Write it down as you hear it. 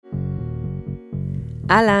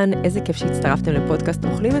אהלן, איזה כיף שהצטרפתם לפודקאסט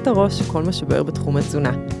אוכלים את הראש, כל מה שבוער בתחום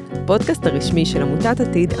התזונה. פודקאסט הרשמי של עמותת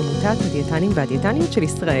עתיד, עמותת הדיאטנים והדיאטניות של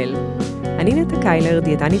ישראל. אני קיילר,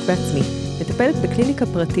 דיאטנית בעצמי, מטפלת בקליניקה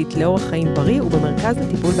פרטית לאורח חיים בריא ובמרכז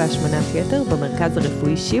לטיפול בהשמנת יתר במרכז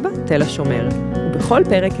הרפואי שיבא, תל השומר. ובכל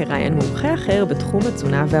פרק אראיין מומחה אחר בתחום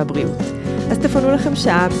התזונה והבריאות. אז תפנו לכם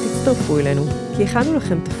שעה ותצטרפו אלינו, כי הכנו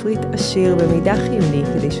לכם תפריט עשיר במידע חיוני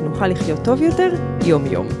כדי שנוכל לחיות טוב יותר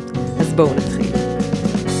יום-יום. אז בואו נתחיל.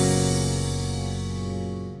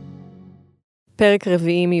 פרק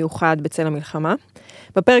רביעי מיוחד בצל המלחמה.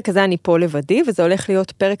 בפרק הזה אני פה לבדי, וזה הולך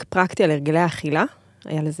להיות פרק פרקטי על הרגלי האכילה.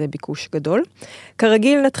 היה לזה ביקוש גדול.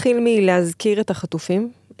 כרגיל נתחיל מלהזכיר את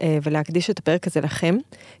החטופים, ולהקדיש את הפרק הזה לכם.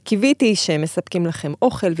 קיוויתי שהם מספקים לכם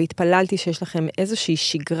אוכל, והתפללתי שיש לכם איזושהי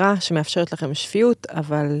שגרה שמאפשרת לכם שפיות,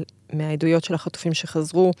 אבל מהעדויות של החטופים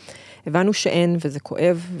שחזרו, הבנו שאין, וזה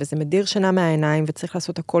כואב, וזה מדיר שינה מהעיניים, וצריך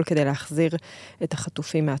לעשות הכל כדי להחזיר את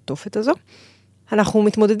החטופים מהתופת הזו. אנחנו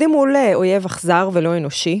מתמודדים מול אויב אכזר ולא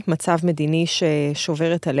אנושי, מצב מדיני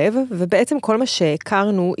ששובר את הלב, ובעצם כל מה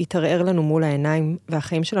שהכרנו יתערער לנו מול העיניים,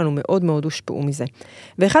 והחיים שלנו מאוד מאוד הושפעו מזה.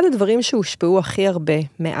 ואחד הדברים שהושפעו הכי הרבה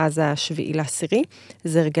מאז השביעי לעשירי,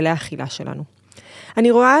 זה הרגלי האכילה שלנו.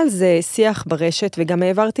 אני רואה על זה שיח ברשת, וגם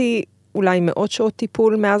העברתי אולי מאות שעות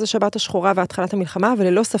טיפול מאז השבת השחורה והתחלת המלחמה,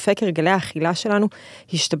 וללא ספק הרגלי האכילה שלנו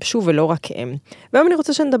השתבשו ולא רק הם. והיום אני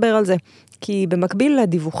רוצה שנדבר על זה, כי במקביל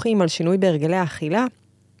לדיווחים על שינוי בהרגלי האכילה,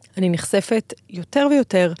 אני נחשפת יותר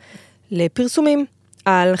ויותר לפרסומים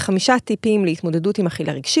על 5 טיפים להתמודדות עם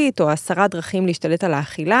אכילה רגשית, או 10 דרכים להשתלט על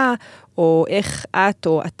האכילה, או איך את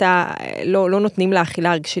או אתה לא נותנים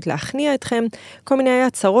לאכילה רגשית להכניע אתכם, כל מיני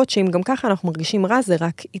הצהרות שאם גם ככה אנחנו מרגישים רע, זה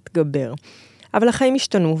רק יתגבר. אבל החיים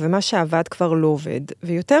השתנו, ומה שעבד כבר לא עובד.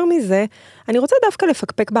 ויותר מזה, אני רוצה דווקא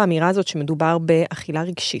לפקפק באמירה הזאת שמדובר באכילה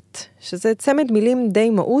רגשית, שזה צמד מילים די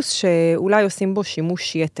מאוס שאולי עושים בו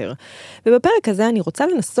שימוש יתר. ובפרק הזה אני רוצה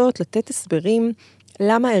לנסות לתת הסברים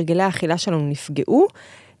למה הרגלי האכילה שלנו נפגעו,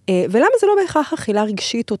 ולמה זה לא בהכרח אכילה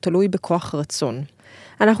רגשית או תלוי בכוח רצון.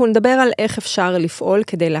 אנחנו נדבר על איך אפשר לפעול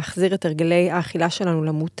כדי להחזיר את הרגלי האכילה שלנו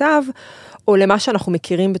למוטב, או למה שאנחנו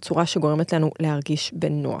מכירים בצורה שגורמת לנו להרגיש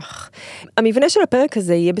בנוח. המבנה של הפרק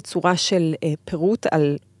הזה יהיה בצורה של פירוט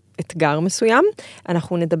על אתגר מסוים.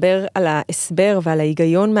 אנחנו נדבר על ההסבר ועל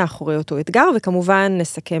ההיגיון מאחורי אותו אתגר, וכמובן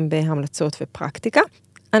נסכם בהמלצות ופרקטיקה.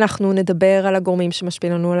 אנחנו נדבר על הגורמים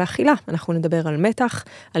שמשפיעים לנו על האכילה. אנחנו נדבר על מתח,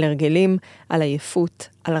 על הרגלים, על עייפות,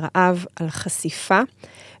 על רעב, על חשיפה,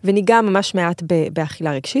 וניגע ממש מעט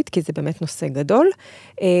באכילה רגשית, כי זה באמת נושא גדול,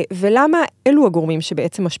 ולמה אלו הגורמים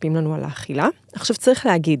שבעצם משפיעים לנו על האכילה. עכשיו צריך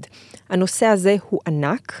להגיד, הנושא הזה הוא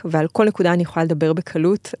ענק, ועל כל נקודה אני יכולה לדבר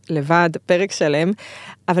בקלות לבד, פרק שלם,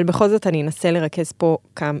 אבל בכל זאת אני אנסה לרכז פה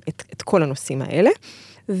גם את כל הנושאים האלה.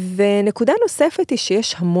 ונקודה נוספת היא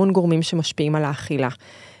שיש המון גורמים שמשפיעים על האכילה,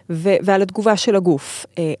 ועל התגובה של הגוף.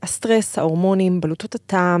 הסטרס, ההורמונים, בלוטות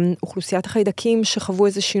הטעם, אוכלוסיית החיידקים שחוו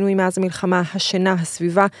איזה שינוי מאז המלחמה, השינה,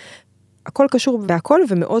 הסביבה, הכל קשור והכל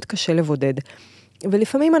ומאוד קשה לבודד.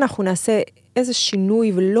 ולפעמים אנחנו נעשה איזה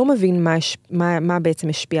שינוי ולא מבין מה בעצם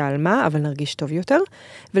השפיע על מה, אבל נרגיש טוב יותר.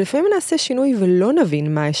 ולפעמים נעשה שינוי ולא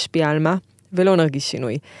נבין מה השפיע על מה, ולא נרגיש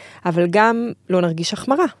שינוי. אבל גם לא נרגיש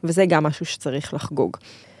החמרה, וזה גם משהו שצריך לחגוג.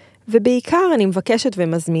 ובעיקר אני מבקשת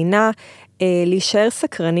ומזמינה להישאר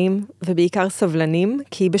סקרנים ובעיקר סבלנים,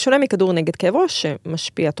 כי בשונה מכדור נגד כאב ראש,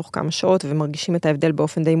 שמשפיע תוך כמה שעות ומרגישים את ההבדל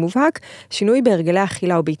באופן די מובהק, שינוי בהרגלי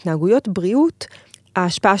האכילה או בהתנהגויות בריאות,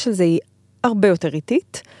 ההשפעה של זה היא הרבה יותר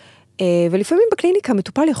איטית, ולפעמים בקליניקה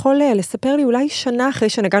מטופל יכול לספר לי אולי שנה אחרי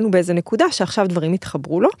שנגענו באיזה נקודה שעכשיו דברים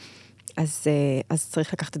התחברו לו, אז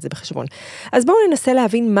צריך לקחת את זה בחשבון. אז בואו ננסה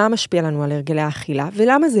להבין מה משפיע לנו על הרגלי האכילה,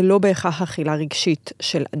 ולמה זה לא בהכרח אכילה רגשית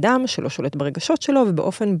של אדם שלא שולט ברגשות שלו,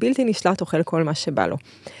 ובאופן בלתי נשלט אוכל כל מה שבא לו.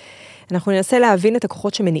 אנחנו ננסה להבין את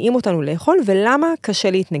הכוחות שמניעים אותנו לאכול, ולמה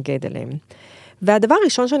קשה להתנגד אליהם. והדבר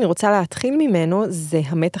הראשון שאני רוצה להתחיל ממנו, זה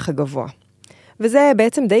המתח הגבוה. וזה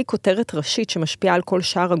בעצם די כותרת ראשית שמשפיעה על כל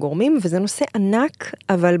שאר הגורמים, וזה נושא ענק,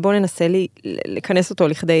 אבל בואו ננסה לכנס אותו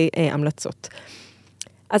לכדי המלצות.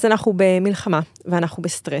 אז אנחנו במלחמה, ואנחנו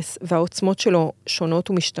בסטרס, והעוצמות שלו שונות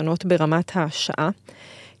ומשתנות ברמת השעה.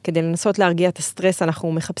 כדי לנסות להרגיע את הסטרס,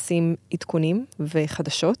 אנחנו מחפשים עדכונים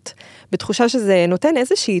וחדשות, בתחושה שזה נותן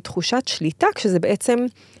איזושהי תחושת שליטה, כשזה בעצם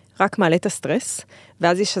רק מעלה את הסטרס,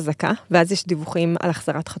 ואז יש הזקה, ואז יש דיווחים על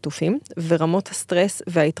החזרת חטופים, ורמות הסטרס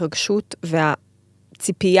וההתרגשות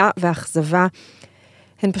והציפייה והאכזבה,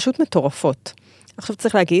 הן פשוט מטורפות. עכשיו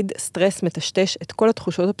צריך להגיד, סטרס מטשטש את כל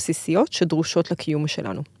התחושות הבסיסיות שדרושות לקיום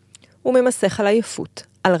שלנו. הוא ממסך על עייפות,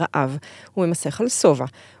 על רעב, הוא ממסך על סובה,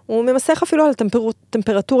 הוא ממסך אפילו על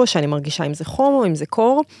טמפרטורה שאני מרגישה, אם זה חום או אם זה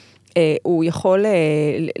קור, הוא יכול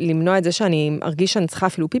למנוע את זה שאני ארגיש שאני צריכה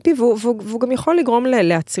אפילו פיפי, והוא גם יכול לגרום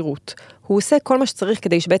לעצירות. הוא עושה כל מה שצריך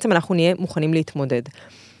כדי שבעצם אנחנו נהיה מוכנים להתמודד.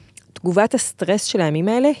 תגובת הסטרס של הימים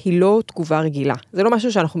האלה היא לא תגובה רגילה. זה לא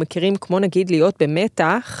משהו שאנחנו מכירים, כמו נגיד להיות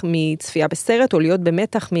במתח מצפייה בסרט, או להיות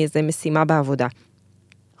במתח מאיזה משימה בעבודה.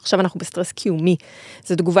 עכשיו אנחנו בסטרס קיומי.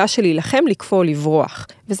 זו תגובה של להילחם, לקפוא, לברוח.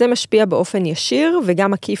 וזה משפיע באופן ישיר,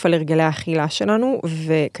 וגם עקיף על הרגלי האכילה שלנו,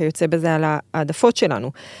 וכיוצא בזה על העדפות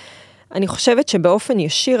שלנו. אני חושבת שבאופן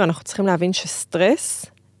ישיר אנחנו צריכים להבין שסטרס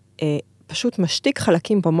פשוט משתיק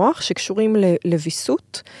חלקים במוח שקשורים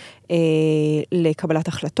לוויסות, לקבלת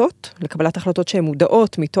החלטות שהן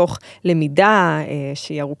מודעות מתוך למידה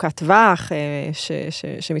שהיא ארוכת טווח,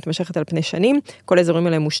 שמתמשכת על פני שנים. כל האזורים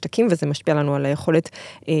האלה מושתקים, וזה משפיע לנו על היכולת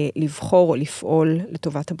לבחור או לפעול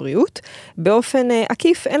לטובת הבריאות. באופן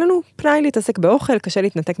עקיף, אין לנו פנאי להתעסק באוכל, קשה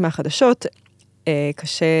להתנתק מהחדשות,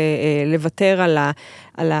 קשה לוותר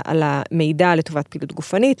על המידע לטובת פעילות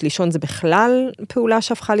גופנית, לישון זה בכלל פעולה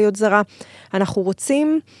שהפכה להיות זרה. אנחנו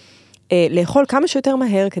רוצים לאכול כמה שיותר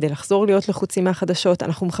מהר כדי לחזור להיות לחוצים מהחדשות.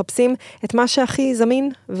 אנחנו מחפשים את מה שהכי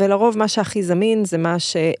זמין, ולרוב מה שהכי זמין זה מה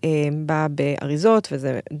שבא באריזות,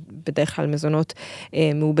 וזה בדרך כלל מזונות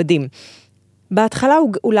מעובדים. בהתחלה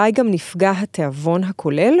אולי גם נפגע התיאבון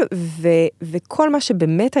הכולל, וכל מה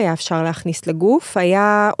שבאמת היה אפשר להכניס לגוף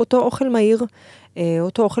היה אותו אוכל מהיר,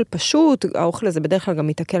 אותו אוכל פשוט, האוכל הזה בדרך כלל גם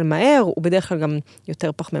מתעכל מהר, הוא בדרך כלל גם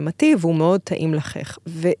יותר פחמימתי, והוא מאוד טעים לחך.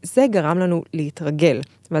 וזה גרם לנו להתרגל,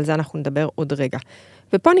 ועל זה אנחנו נדבר עוד רגע.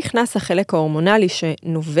 ופה נכנס החלק ההורמונלי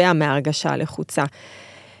שנובע מההרגשה לחוצה.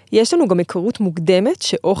 יש לנו גם היכרות מוקדמת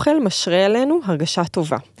שאוכל משרה עלינו הרגשה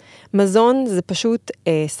טובה. מזון זה פשוט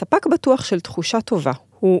ספק בטוח של תחושה טובה.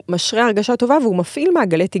 הוא משרה הרגשה טובה והוא מפעיל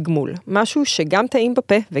מעגלי תגמול. משהו שגם טעים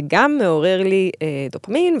בפה וגם מעורר לי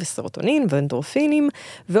דופמין וסרוטונין ואנדורפינים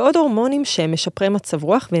ועוד הורמונים שהם משפרי מצב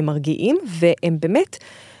רוח והם מרגיעים והם באמת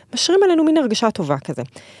משרים עלינו מין הרגשה טובה כזה.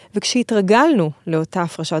 וכשהתרגלנו לאותה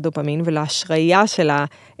הפרשת דופמין ולהשראיה של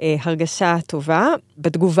ההרגשה הטובה,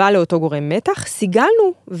 בתגובה לאותו גורם מתח,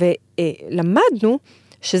 סיגלנו ולמדנו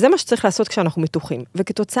שזה מה שצריך לעשות כשאנחנו מתוחים,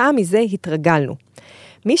 וכתוצאה מזה התרגלנו.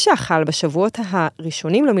 מי שאכל בשבועות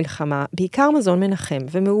הראשונים למלחמה, בעיקר מזון מנחם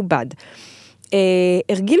ומעובד,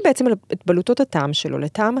 הרגיל בעצם את בלוטות הטעם שלו,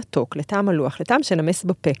 לטעם מתוק, לטעם מלוח, לטעם שנמס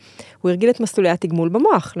בפה. הוא הרגיל את מסלולי התגמול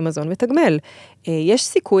במוח, למזון מתגמל. יש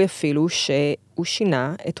סיכוי אפילו שהוא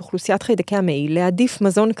שינה את אוכלוסיית חיידקי המעי להעדיף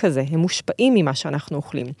מזון כזה, הם מושפעים ממה שאנחנו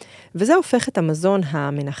אוכלים. וזה הופך את המזון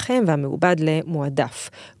המנחם והמעובד למועדף.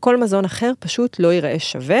 כל מזון אחר פשוט לא ייראה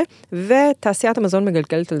שווה, ותעשיית המזון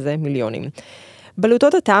מגלגלת על זה מיליונים.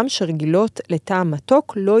 בלוטות הטעם שרגילות לטעם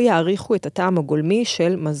מתוק לא יעריכו את הטעם הגולמי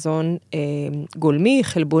של מזון גולמי,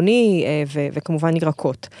 חלבוני וכמובן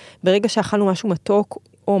ירקות. ברגע שאכלנו משהו מתוק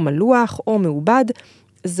או מלוח או מעובד,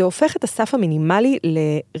 זה הופך את הסף המינימלי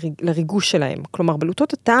לריגוש שלהם. כלומר,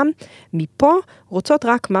 בלוטות הטעם מפה רוצות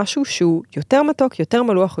רק משהו שהוא יותר מתוק, יותר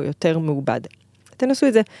מלוח או יותר מעובד. תנסו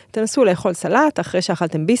את זה, תנסו לאכול סלט אחרי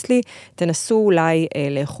שאכלתם ביסלי, תנסו אולי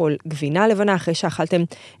לאכול גבינה לבנה אחרי שאכלתם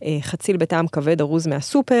חציל בטעם כבד ארוז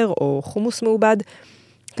מהסופר או חומוס מעובד.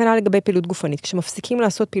 כנ"ל לגבי פעילות גופנית. כשמפסיקים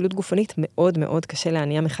לעשות פעילות גופנית, מאוד מאוד קשה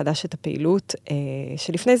להניע מחדש את הפעילות,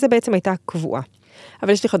 שלפני זה בעצם הייתה קבועה.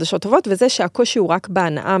 אבל יש לי חדשות טובות, וזה שהקושי הוא רק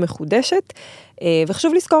בהנאה מחודשת,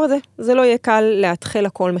 וחשוב לזכור את זה. זה לא יהיה קל להתחיל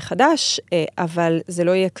הכל מחדש, אבל זה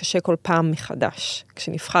לא יהיה קשה כל פעם מחדש.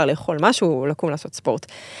 כשנבחר לאכול משהו, או לקום לעשות ספורט.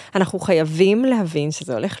 אנחנו חייבים להבין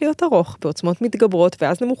שזה הולך להיות ארוך, בעוצמות מתגברות,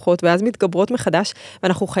 ואז נמוכות, ואז מתגברות מחדש,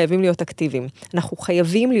 ואנחנו חייבים להיות אקטיביים. אנחנו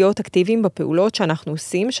חייבים להיות אקטיביים בפעולות שאנחנו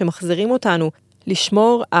עושים, שמחזירים אותנו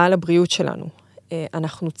לשמור על הבריאות שלנו.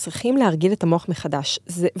 אנחנו צריכים להרגיל את המוח מחדש,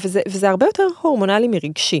 וזה הרבה יותר הורמונלי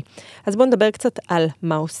מרגשי. אז בואו נדבר קצת על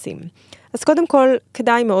מה עושים. אז קודם כל,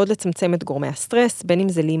 כדאי מאוד לצמצם את גורמי הסטרס, בין אם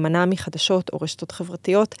זה להימנע מחדשות או רשתות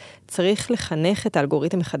חברתיות, צריך לחנך את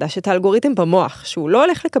האלגוריתם מחדש, את האלגוריתם במוח, שהוא לא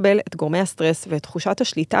הולך לקבל את גורמי הסטרס ואת תחושת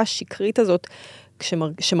השליטה השקרית הזאת,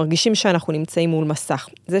 שמרגישים שאנחנו נמצאים מול מסך.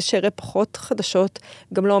 זה שיראה פחות חדשות,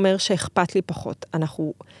 גם לא אומר שאכפת לי פחות.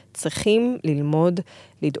 אנחנו צריכים ללמוד,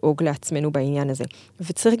 לדאוג לעצמנו בעניין הזה.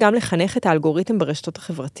 וצריך גם לחנך את האלגוריתם ברשתות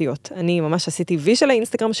החברתיות. אני ממש עשיתי וי של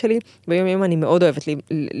האינסטגרם שלי, ביום יום אני מאוד אוהבת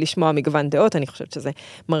לשמוע מגוון דעות, אני חושבת שזה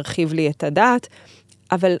מרחיב לי את הדעת,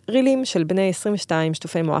 אבל רילים של בני 22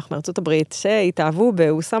 שטופי מוח מארצות הברית, שהתאהבו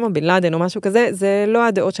באוסמה בן לאדן או משהו כזה, זה לא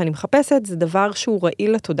הדעות שאני מחפשת, זה דבר שהוא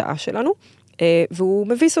רעיל לתודעה שלנו, והוא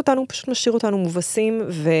מביס אותנו, פשוט משאיר אותנו מובסים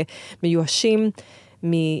ומיואשים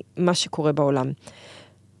ממה שקורה בעולם.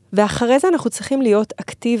 ואחרי זה אנחנו צריכים להיות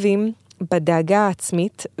אקטיביים בדאגה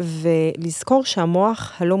העצמית, ולזכור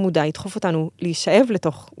שהמוח הלא מודע ידחוף אותנו להישאב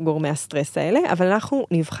לתוך גורמי הסטרס האלה, אבל אנחנו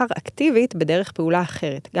נבחר אקטיבית בדרך פעולה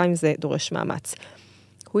אחרת, גם אם זה דורש מאמץ.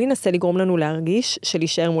 הוא ינסה לגרום לנו להרגיש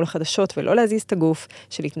שלהישאר מול החדשות ולא להזיז את הגוף,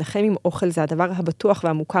 שלהתנחם עם אוכל זה הדבר הבטוח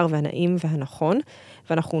והמוכר והנעים והנכון,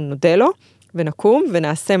 ואנחנו נודה לו ונקום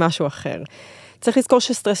ונעשה משהו אחר. צריך לזכור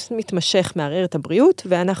שסטרס מתמשך מערער את הבריאות,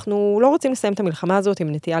 ואנחנו לא רוצים לסיים את המלחמה הזאת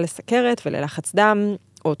עם נטייה לסכרת וללחץ דם,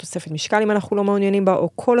 או תוספת משקל אם אנחנו לא מעוניינים בה, או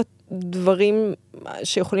כל הדברים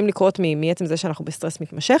שיכולים לקרות מעצם זה שאנחנו בסטרס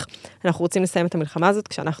מתמשך. אנחנו רוצים לסיים את המלחמה הזאת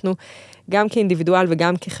כשאנחנו גם כאינדיבידואל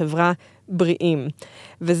וגם כחברה בריאים,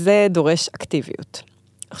 וזה דורש אקטיביות.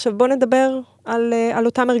 עכשיו בואו נדבר על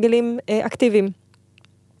אותם הרגלים אקטיביים.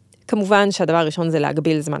 כמובן שהדבר הראשון זה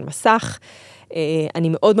להגביל זמן מסך. אני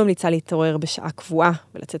מאוד ממליצה להתעורר בשעה קבועה,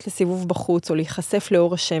 ולצאת לסיבוב בחוץ, או להיחשף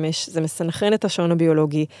לאור השמש. זה מסנכרן את השעון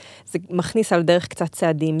הביולוגי, זה מכניס על דרך קצת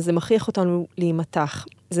צעדים, זה מכריח אותנו להימתח.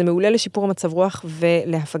 זה מעולה לשיפור המצב רוח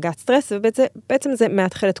ולהפגת סטרס, ובעצם זה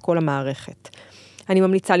מאתחל את כל המערכת. אני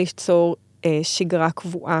ממליצה ליצור שגרה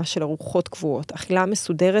קבועה של ארוחות קבועות. אכילה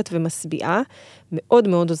מסודרת ומשביעה, מאוד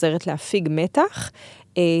מאוד עוזרת להפיג מתח,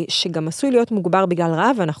 שגם עשוי להיות מוגבר בגלל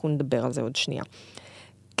רעב, ואנחנו נדבר על זה עוד שנייה.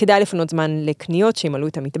 כדאי לפנות זמן לקניות שימלאו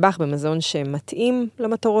את המטבח במזון שמתאים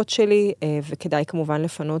למטרות שלי, וכדאי כמובן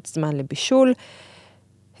לפנות זמן לבישול,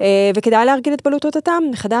 וכדאי להרגיל את בלוטות הטעם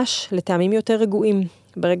מחדש לטעמים יותר רגועים.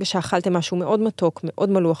 ברגע שאכלתם משהו מאוד מתוק, מאוד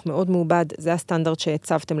מלוח, מאוד מעובד, זה הסטנדרט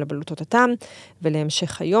שהצבתם לבלוטות הטעם,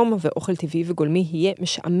 ולהמשך היום, ואוכל טבעי וגולמי יהיה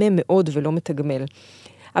משעמם מאוד ולא מתגמל.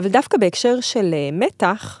 אבל דווקא בהקשר של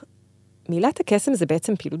מתח, מילת הקסם זה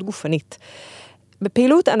בעצם פעילות גופנית.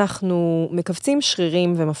 בפעילות אנחנו מקבצים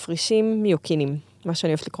שרירים ומפרישים מיוקינים. מה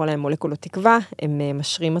שאני אוהבת לקרוא להם מולקולות תקווה, הם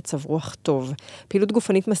משרים מצב רוח טוב. פעילות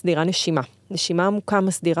גופנית מסדירה נשימה. נשימה עמוקה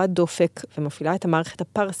מסדירה דופק ומפעילה את המערכת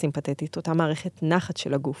הפרסימפטית, אותה מערכת נחת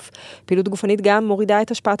של הגוף. פעילות גופנית גם מורידה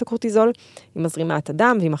את השפעת הקורטיזול, היא מזרימה את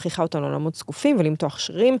הדם והיא מכריחה אותנו לעמוד זקופים ולמתוח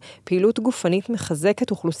שרירים. פעילות גופנית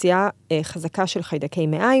מחזקת אוכלוסייה חזקה של חיידקי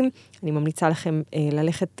מעיים. אני ממליצה לכם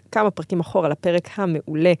ללכת כמה פרקים אחורה לפרק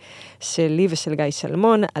המעולה שלי ושל גיא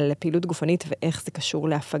שלמון על פעילות גופנית ואיך זה קשור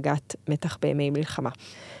להפגת מתח בימי מלחמה.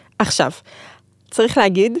 עכשיו, צריך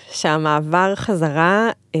להגיד שהמעבר חזרה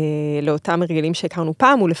לאותם הרגלים שהכרנו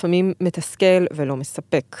פעם הוא לפעמים מתסכל ולא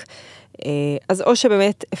מספק. אז או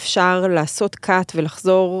שבאמת אפשר לעשות קאט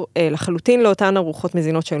ולחזור לחלוטין לאותן ארוחות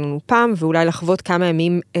מזינות שהיו לנו פעם, ואולי לחוות כמה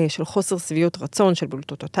ימים של חוסר שביעות רצון של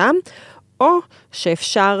בלוטות אותם, או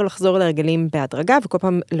שאפשר לחזור להרגלים בהדרגה, וכל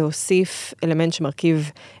פעם להוסיף אלמנט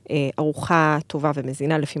שמרכיב ארוחה טובה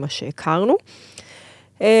ומזינה לפי מה שהכרנו.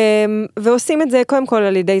 ועושים את זה קודם כל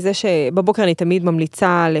על ידי זה שבבוקר אני תמיד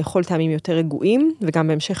ממליצה לאכול טעמים יותר רגועים, וגם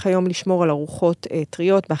בהמשך היום לשמור על ארוחות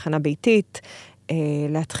טריות בהכנה ביתית,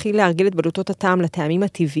 להתחיל להרגיל את בלוטות הטעם לטעמים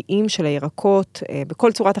הטבעיים של הירקות,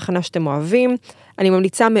 בכל צורת הכנה שאתם אוהבים. אני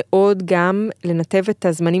ממליצה מאוד גם לנתב את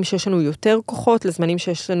הזמנים שיש לנו יותר כוחות, לזמנים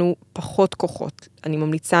שיש לנו פחות כוחות. אני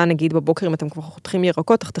ממליצה, נגיד בבוקר, אם אתם כבר חותכים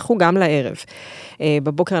ירקות, תחתכו גם לערב.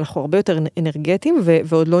 בבוקר אנחנו הרבה יותר אנרגטיים,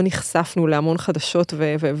 ועוד לא נחשפנו להמון חדשות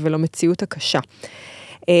ולמציאות הקשה.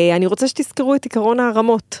 אני רוצה שתזכרו את עיקרון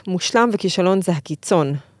הרמות, מושלם וכישלון זה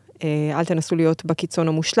הקיצון. אל תנסו להיות בקיצון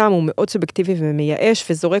המושלם, הוא מאוד סובייקטיבי ומייאש,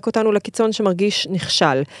 וזורק אותנו לקיצון שמרגיש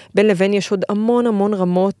נכשל. בין לבין יש עוד המון המון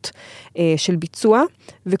רמות של ביצוע,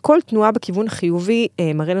 וכל תנועה בכיוון חיובי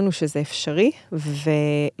מראה לנו שזה אפשרי,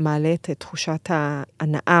 ומעלה את תחושת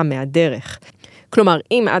ההנאה מהדרך. כלומר,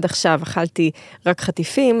 אם עד עכשיו אכלתי רק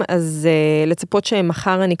חטיפים, אז לצפות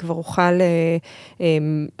שמחר אני כבר אוכל,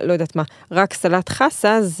 לא יודעת מה, רק סלט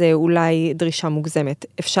חסה, זה אולי דרישה מוגזמת.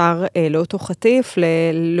 אפשר לאותו חטיף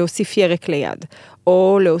להוסיף ירק ליד,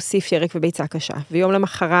 או להוסיף ירק וביצה קשה. ויום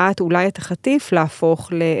למחרת אולי את החטיף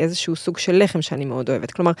להפוך לאיזשהו סוג של לחם שאני מאוד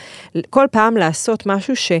אוהבת. כלומר, כל פעם לעשות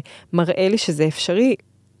משהו שמראה לי שזה אפשרי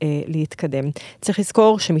להתקדם. צריך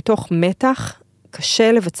לזכור שמתוך מתח,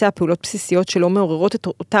 קשה לבצע פעולות בסיסיות שלא מעוררות את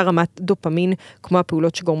אותה רמת דופמין, כמו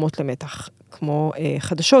הפעולות שגורמות למתח, כמו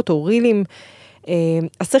חדשות או רילים.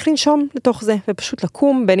 אז צריך לנשום לתוך זה, ופשוט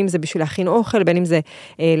לקום, בין אם זה בשביל להכין אוכל, בין אם זה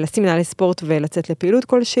לשים נעלי ספורט ולצאת לפעילות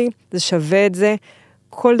כלשהי, זה שווה את זה.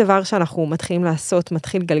 כל דבר שאנחנו מתחילים לעשות,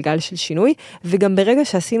 מתחיל גלגל של שינוי, וגם ברגע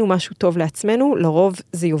שעשינו משהו טוב לעצמנו, לרוב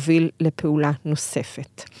זה יוביל לפעולה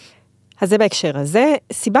נוספת. אז זה בהקשר הזה.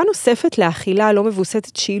 סיבה נוספת לאכילה לא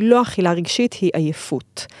מבוססת שהיא לא אכילה רגשית, היא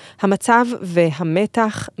עייפות. המצב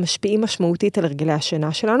והמתח משפיעים משמעותית על הרגלי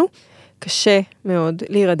השינה שלנו. קשה מאוד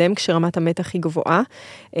להירדם כשרמת המתח היא גבוהה,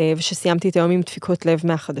 ושסיימתי את היום עם דפיקות לב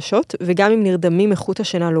מהחדשות, וגם אם נרדמים איכות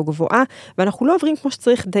השינה לא גבוהה, ואנחנו לא עוברים כמו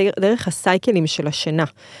שצריך דרך הסייקלים של השינה.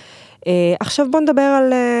 עכשיו בואו נדבר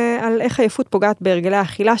על איך עייפות פוגעת בהרגלי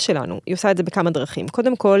האכילה שלנו. היא עושה את זה בכמה דרכים.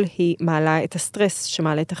 קודם כל, היא מעלה את הסטרס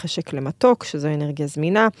שמעלה את החשק למתוק, שזו אנרגיה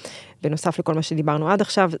זמינה. בנוסף לכל מה שדיברנו עד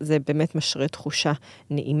עכשיו, זה באמת משרה תחושה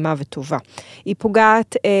נעימה וטובה. היא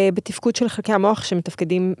פוגעת בתפקוד של חלקי המוח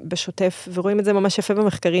שמתפקדים בשוטף, ורואים את זה ממש יפה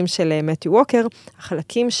במחקרים של מתיו ווקר,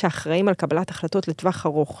 החלקים שאחראים על קבלת החלטות לטווח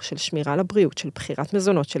ארוך, של שמירה על הבריאות, של בחירת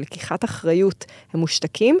מזונות, של לקיחת אחריות, הם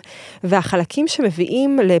מושתקים, והחלקים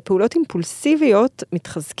שמביאים לפעולות אימפולסיביות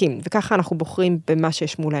מתחזקים, וככה אנחנו בוחרים במה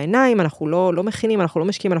שיש מול העיניים, אנחנו לא מכינים, אנחנו לא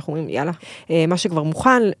משקיעים, אנחנו אומרים יאללה, מה שכבר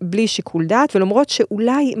מוכן, בלי שיקול דעת, ולמרות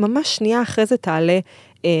שאולי ממש שנייה אחרי זה תעלה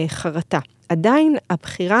חרטה. עדיין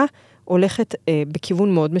הבחירה הולכת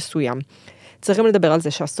בכיוון מאוד מסוים. צריכים לדבר על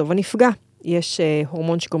זה שהסובה נפגע. יש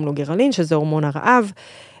הורמון שקוראים לו גרלין, שזה הורמון הרעב,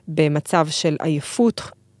 במצב של עייפות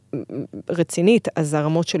רצינית, אז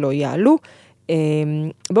הרמות שלו יעלו.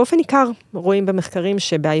 באופן עיקר, רואים במחקרים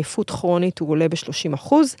שבעייפות כרונית הוא עולה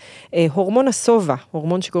ב-30%. הורמון הסובה,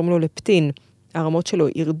 הורמון שקוראים לו לפטין, הרמות שלו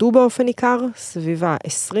ירדו באופן עיקר, סביבה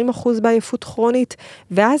 20% בעייפות כרונית,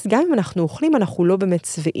 ואז גם אם אנחנו אוכלים, אנחנו לא באמת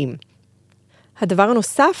שבעים. הדבר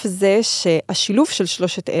הנוסף זה שהשילוב של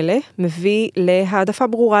שלושת אלה מביא להעדפה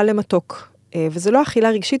ברורה למתוק, וזו לא אכילה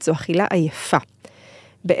רגשית, זו אכילה עייפה.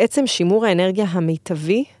 בעצם שימור האנרגיה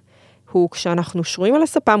המיטבי הוא כשאנחנו שרויים על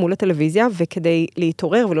הספה מול הטלוויזיה, וכדי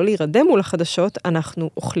להתעורר ולא להירדם מול החדשות, אנחנו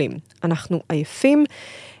אוכלים. אנחנו עייפים,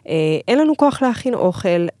 אין לנו כוח להכין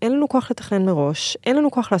אוכל, אין לנו כוח לתכנן מראש, אין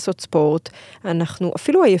לנו כוח לעשות ספורט, אנחנו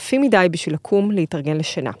אפילו עייפים מדי בשביל לקום להתארגן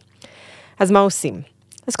לשינה. אז מה עושים?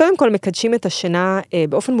 אז קודם כל מקדשים את השינה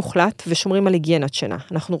באופן מוחלט ושומרים על היגיינת שינה.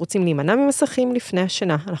 אנחנו רוצים להימנע ממסכים לפני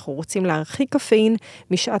השינה, אנחנו רוצים להרחיק קפאין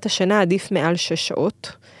משעת השינה עדיף מעל 6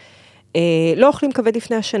 שעות. לא אוכלים כבד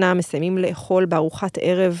לפני השינה, מסיימים לאכול בארוחת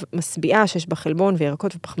ערב משביעה שיש בה חלבון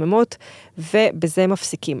וירקות ופחמימות, ובזה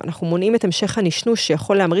מפסיקים. אנחנו מונעים את המשך הנשנוש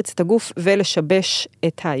שיכול להמריץ את הגוף ולשבש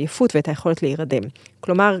את העייפות ואת היכולת להירדם.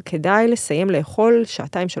 כלומר, כדאי לסיים לאכול 2-3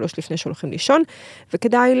 לפני שהולכים לישון,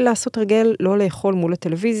 וכדאי לעשות הרגל לא לאכול מול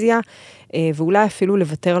הטלוויזיה, ואולי אפילו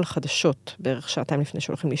לוותר על חדשות בערך 2 לפני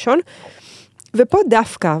שהולכים לישון. ופה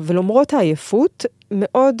דווקא, ולמרות העייפות,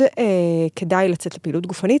 מאוד כדאי לצאת לפעילות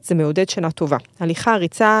גופנית, זה מעודד שינה טובה. הליכה,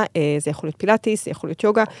 ריצה, זה יכול להיות פילאטיס, זה יכול להיות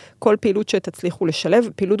יוגה, כל פעילות שתצליחו לשלב,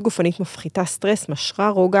 פעילות גופנית מפחיתה סטרס, משרה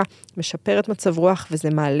רוגע, משפרת מצב רוח, וזה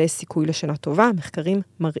מעלה סיכוי לשינה טובה. המחקרים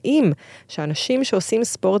מראים שאנשים שעושים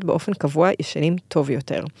ספורט באופן קבוע ישנים טוב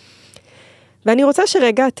יותר. ואני רוצה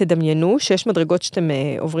שרגע תדמיינו שיש מדרגות שאתם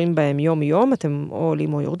עוברים בהם יום-יום, אתם או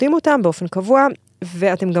עולים או יורדים אותם באופן קבוע,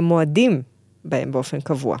 ואתם גם מועדים בהם באופן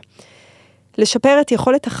קבוע. לשפר את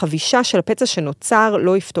יכולת החבישה של הפצע שנוצר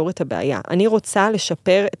לא יפתור את הבעיה. אני רוצה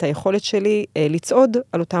לשפר את היכולת שלי לצעוד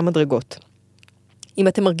על אותם מדרגות. אם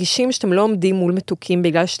אתם מרגישים שאתם לא עומדים מול מתוקים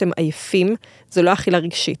בגלל שאתם עייפים, זו לא אכילה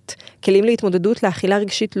רגשית. כלים להתמודדות לאכילה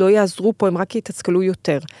רגשית לא יעזרו פה, הם רק יתעסקלו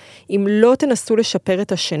יותר. אם לא תנסו לשפר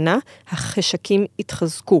את השינה, החשקים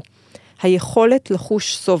יתחזקו. היכולת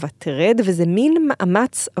לחוש סובה תרד, וזה מין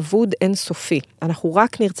מאמץ אבוד אינסופי. אנחנו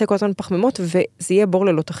רק נרצה כל הזמן פחמימות, וזה יהיה בור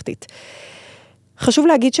ללא תחתית. חשוב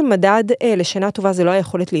להגיד שמדד לשינה טובה זה לא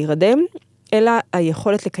היכולת להירדם, אלא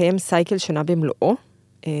היכולת לקיים סייקל שינה במלואו,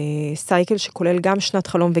 סייקל שכולל גם שנת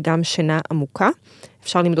חלום וגם שינה עמוקה.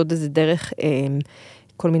 אפשר למדוד את זה דרך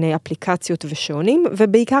כל מיני אפליקציות ושעונים,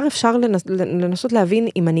 ובעיקר אפשר לנסות להבין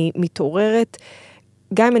אם אני מתעוררת,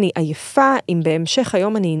 גם אם אני עייפה, אם בהמשך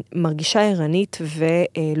היום אני מרגישה ערנית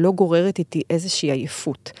ולא גוררת איתי איזושהי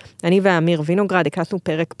עייפות. אני ואמיר וינוגרד הקלטנו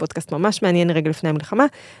פרק פודקאסט ממש מעניין רגע לפני המלחמה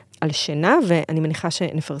על שינה, ואני מניחה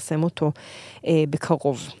שנפרסם אותו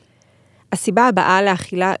בקרוב. הסיבה הבאה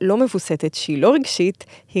לאכילה לא מבוסתת שהיא לא רגשית,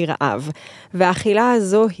 היא רעב. והאכילה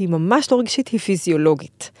הזו היא ממש לא רגשית, היא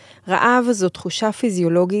פיזיולוגית. רעב זו תחושה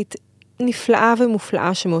פיזיולוגית נפלאה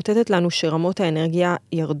ומופלאה שמאותתת לנו שרמות האנרגיה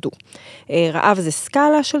ירדו. רעב זה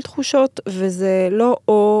סקאלה של תחושות, וזה לא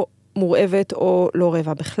או מורעבת או לא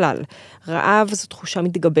רעבה בכלל. רעב זו תחושה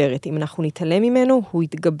מתגברת. אם אנחנו נתעלם ממנו, הוא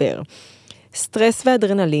יתגבר. סטרס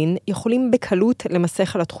ואדרנלין יכולים בקלות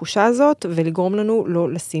למסך על התחושה הזאת ולגרום לנו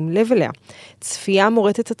לא לשים לב אליה. צפייה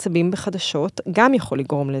מורטת עצבים בחדשות גם יכול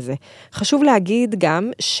לגרום לזה. חשוב להגיד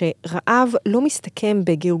גם שרעב לא מסתכם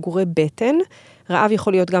בגרגורי בטן, רעב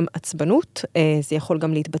יכול להיות גם עצבנות, זה יכול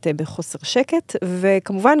גם להתבטא בחוסר שקט,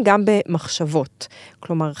 וכמובן גם במחשבות,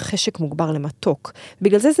 כלומר חשק מוגבר למתוק.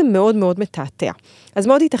 בגלל זה מאוד מאוד מתעתע. אז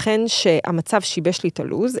מאוד ייתכן שהמצב שיבש לי את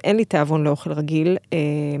הלוז, אין לי תיאבון לאוכל רגיל,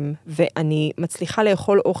 ואני מצליחה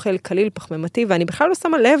לאכול אוכל קליל פחמימתי, ואני בכלל לא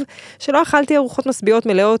שמה לב שלא אכלתי ארוחות משביעות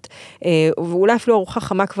מלאות, ואולי אפילו ארוחה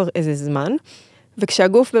חמה כבר איזה זמן,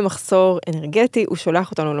 וכשהגוף במחסור אנרגטי, הוא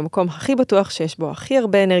שולח אותנו למקום הכי בטוח שיש בו הכי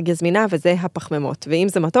הרבה אנרגיה זמינה, וזה הפחמימות. ואם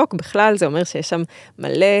זה מתוק, בכלל זה אומר שיש שם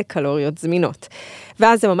מלא קלוריות זמינות.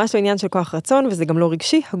 ואז זה ממש לא עניין של כוח רצון, וזה גם לא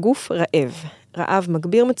רגשי, הגוף רעב. רעב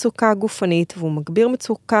מגביר מצוקה גופנית, והוא מגביר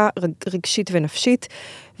מצוקה רגשית ונפשית,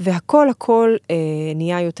 והכל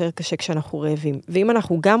נהיה יותר קשה כשאנחנו רעבים. ואם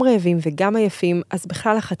אנחנו גם רעבים וגם עייפים, אז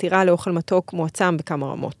בכלל החתירה לאוכל מתוק מועצם בכמה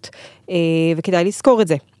רמות. וכדאי לזכור את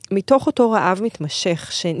זה. מתוך אותו רעב מתמשך,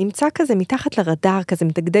 שנמצא כזה מתחת לרדאר, כזה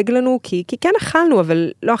מדגדג לנו, כי כן אכלנו,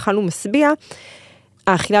 אבל לא אכלנו משביע,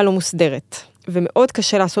 האכילה לא מוסדרת. ומאוד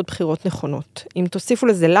קשה לעשות בחירות נכונות. אם תוסיפו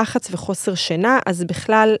לזה לחץ וחוסר שינה, אז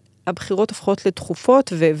בכלל הבחירות הופכות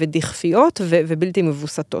לדחופות ודכפיות ובלתי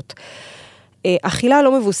מבוסתות. אכילה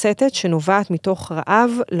לא מבוסתת שנובעת מתוך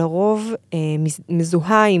רעב, לרוב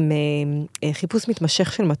מזוהה עם חיפוש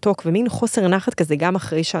מתמשך של מתוק, ומין חוסר נחת כזה גם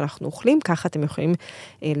אחרי שאנחנו אוכלים, ככה אתם יכולים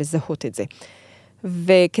לזהות את זה.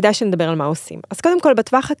 וכדאי שנדבר על מה עושים. אז קודם כל,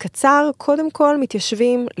 בטווח הקצר, קודם כל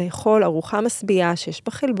מתיישבים לאכול ארוחה משביעה שיש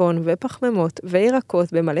בה חלבון ופחמימות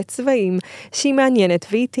וירקות במלא צבעים, שהיא מעניינת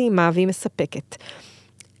והיא טעימה והיא מספקת.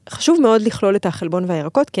 חשוב מאוד לכלול את החלבון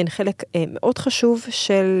והירקות, כי הן חלק מאוד חשוב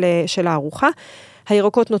של הארוחה.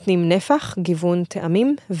 הירקות נותנים נפח, גיוון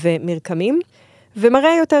טעמים ומרקמים,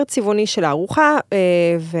 ומראה יותר צבעוני של הארוחה,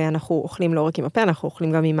 ואנחנו אוכלים לא רק עם הפה, אנחנו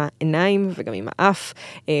אוכלים גם עם העיניים וגם עם האף,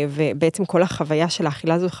 ובעצם כל החוויה של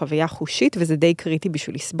האכילה זו חוויה חושית, וזה די קריטי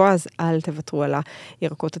בשביל לסבוע, אז אל תוותרו על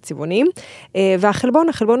הירקות הצבעוניים.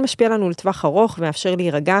 והחלבון משפיע לנו לטווח ארוך, ומאפשר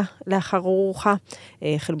להירגע לאחר ארוחה.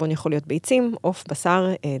 חלבון יכול להיות ביצים, עוף,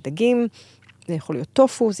 בשר, דגים, זה יכול להיות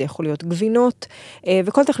טופו, זה יכול להיות גבינות,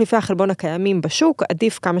 וכל תחליפי החלבון הקיימים בשוק,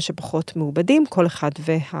 עדיף כמה שפחות מעובדים, כל אחד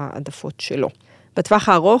והעדפות שלו. בטווח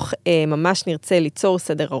הארוך ממש נרצה ליצור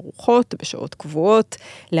סדר ארוחות בשעות קבועות,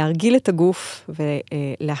 להרגיל את הגוף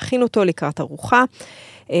ולהכין אותו לקראת ארוחה,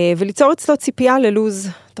 וליצור אצלו ציפייה ללוז.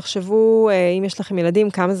 תחשבו, אם יש לכם ילדים,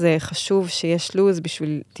 כמה זה חשוב שיש לוז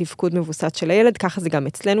בשביל תפקוד מבוסת של הילד, ככה זה גם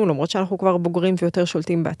אצלנו, למרות שאנחנו כבר בוגרים ויותר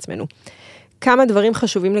שולטים בעצמנו. כמה דברים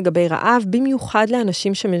חשובים לגבי רעב, במיוחד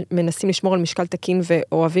לאנשים שמנסים לשמור על משקל תקין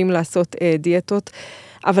ואוהבים לעשות דיאטות,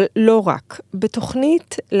 אבל לא רק.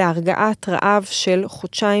 בתוכנית להרגעת רעב של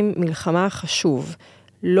חודשיים מלחמה חשוב,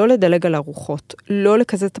 לא לדלג על ארוחות, לא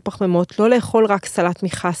לקזז את הפחמימות, לא לאכול רק סלט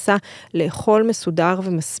מחסה, לאכול מסודר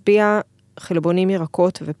ומשביע חלבונים,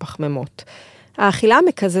 ירקות ופחמימות. האכילה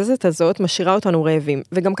המקזזת הזאת משאירה אותנו רעבים,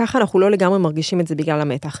 וגם ככה אנחנו לא לגמרי מרגישים את זה בגלל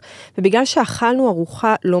המתח. ובגלל שאכלנו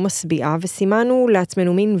ארוחה לא משביעה, וסימנו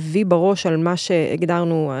לעצמנו מין וי בראש על מה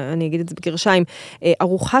שהגדרנו, אני אגיד את זה בגרשיים,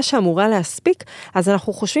 ארוחה שאמורה להספיק, אז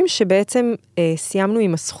אנחנו חושבים שבעצם סיימנו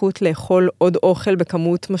עם הזכות לאכול עוד אוכל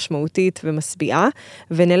בכמות משמעותית ומשביעה,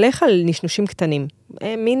 ונלך על נשנושים קטנים.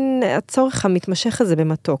 מין הצורך המתמשך הזה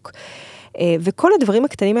במתוק. וכל הדברים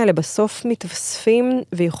הקטנים האלה בסוף מתווספים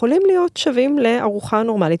ויכולים להיות שווים לארוחה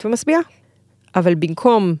נורמלית ומשביעה. אבל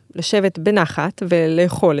במקום לשבת בנחת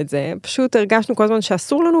ולאכול את זה, פשוט הרגשנו כל הזמן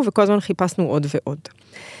שאסור לנו וכל הזמן חיפשנו עוד ועוד.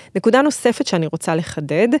 נקודה נוספת שאני רוצה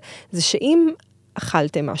לחדד, זה שאם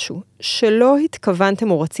אכלתם משהו שלא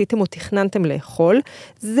התכוונתם או רציתם או תכננתם לאכול,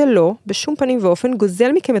 זה לא בשום פנים ואופן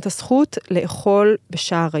גוזל מכם את הזכות לאכול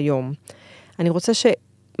בשער היום. אני רוצה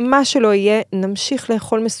מה שלא יהיה, נמשיך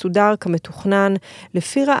לאכול מסודר כמתוכנן,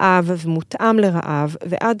 לפי רעב ומותאם לרעב,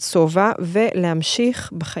 ועד סובה, ולהמשיך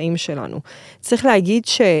בחיים שלנו. צריך להגיד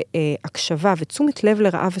שהקשבה ותשומת לב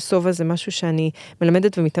לרעב וסובה זה משהו שאני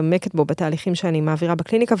מלמדת ומתעמקת בו בתהליכים שאני מעבירה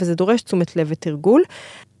בקליניקה, וזה דורש תשומת לב ותרגול,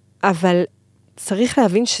 אבל צריך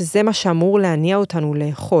להבין שזה מה שאמור להניע אותנו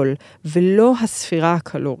לאכול, ולא הספירה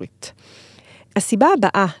הקלורית. הסיבה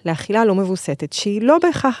הבאה לאכילה לא מבוסתת, שהיא לא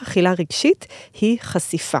בהכרח אכילה רגשית, היא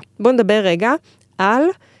חשיפה. בואו נדבר רגע על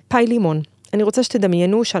פאי לימון. אני רוצה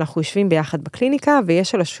שתדמיינו שאנחנו יושבים ביחד בקליניקה,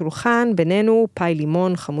 ויש על השולחן בינינו פאי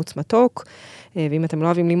לימון חמוץ מתוק, ואם אתם לא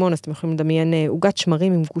אוהבים לימון, אז אתם יכולים לדמיין עוגת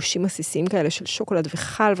שמרים עם גושים עסיסיים כאלה של שוקולד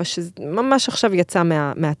וחלבה, שממש עכשיו יצא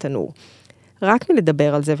מהתנור. רק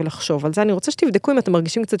מלדבר על זה ולחשוב על זה, אני רוצה שתבדקו אם אתם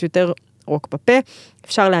מרגישים קצת יותר רוק בפה,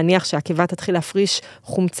 אפשר להניח שהקיבה תתחיל להפריש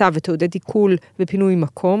חומצה ותעודד עיכול ופינוי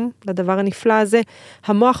מקום לדבר הנפלא הזה.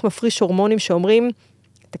 המוח מפריש הורמונים שאומרים,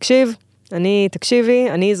 תקשיבי,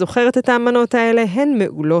 אני זוכרת את האמנות האלה, הן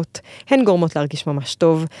מעולות, הן גורמות להרגיש ממש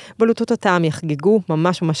טוב, בלוטות הטעם יחגגו,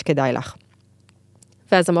 ממש כדאי לך.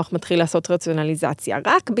 ואז המוח מתחיל לעשות רציונליזציה,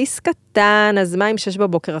 רק ביס קטן, אז מה עם 6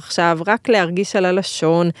 בבוקר עכשיו, רק להרגיש על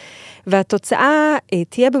הלשון, והתוצאה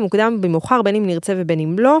תהיה במוקדם במאוחר, בין אם נרצה ובין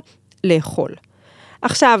אם לא, לאכול.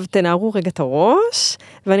 עכשיו תנערו רגע את הראש,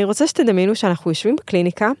 ואני רוצה שתדמיינו שאנחנו יושבים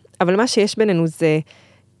בקליניקה, אבל מה שיש בינינו זה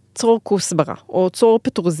צרור כוסברה, או צרור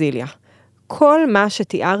פטרוזיליה. כל מה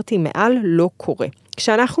שתיארתי מעל לא קורה.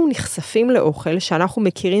 כשאנחנו נחשפים לאוכל, שאנחנו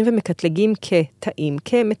מכירים ומקטלגים כטעים,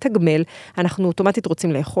 כמתגמל, אנחנו אוטומטית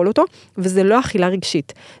רוצים לאכול אותו, וזה לא אכילה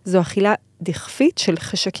רגשית. זו אכילה דכפית של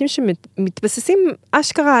חשקים שמתבססים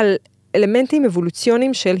אשכרה על אלמנטים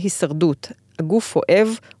אבולוציוניים של הישרדות. הגוף אוהב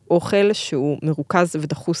אוכל שהוא מרוכז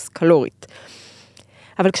ודחוס קלורית.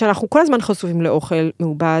 אבל כשאנחנו כל הזמן חשופים לאוכל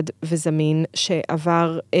מעובד וזמין,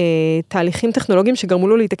 שעבר תהליכים טכנולוגיים שגרמו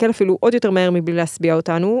לו להתקל אפילו עוד יותר מהר מבלי להסביע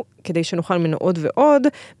אותנו, כדי שנוכל ממנו עוד ועוד,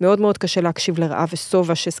 מאוד מאוד קשה להקשיב לרעה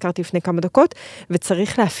וסובה שהזכרתי לפני כמה דקות,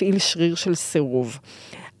 וצריך להפעיל שריר של סירוב.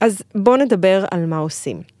 אז בואו נדבר על מה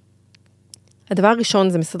עושים. הדבר הראשון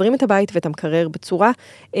זה מסדרים את הבית ואת המקרר בצורה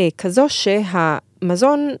כזו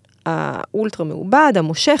שהמזון האולטרה מעובד,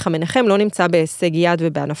 המושך, המנחם, לא נמצא בהישג יד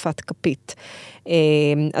ובענפת כפית.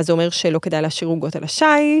 אז זה אומר שלא כדאי להשאיר עוגות על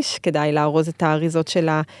השיש, כדאי לארוז את האריזות של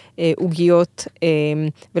העוגיות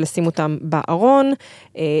ולשים אותם בארון.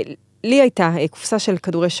 לי הייתה קופסה של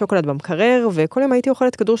כדורי שוקולד במקרר, וכל יום הייתי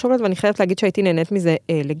אוכלת כדור שוקולד, ואני חייבת להגיד שהייתי נהנית מזה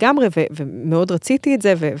לגמרי, ומאוד רציתי את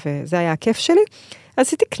זה, וזה היה הכיף שלי.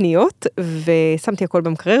 עשיתי קניות, ושמתי הכל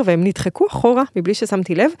במקרר, והם נדחקו אחורה, מבלי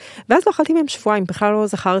ששמתי לב, ואז לא אכלתי מהם שבועיים, בכלל לא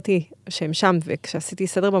זכרתי שהם שם, וכשעשיתי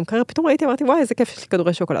סדר במקרר, פתאום אמרתי, וואי, איזה כיף שיש לי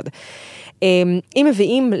כדורי שוקולד. אם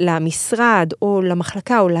מביאים למשרד, או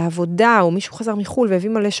למחלקה, או לעבודה, או מישהו חזר מחול, והביא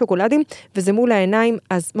מלא שוקולדים, וזה מול העיניים,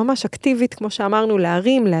 אז ממש אקטיבית, כמו שאמרנו,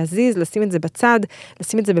 להרים, להזיז, לשים את זה בצד,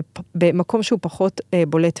 לשים את זה במקום שהוא פחות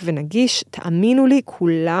בולט ונגיש. תאמינו לי,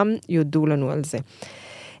 כולם יודו לנו על זה.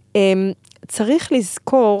 צריך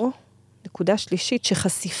לזכור, נקודה שלישית,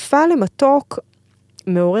 שחשיפה למתוק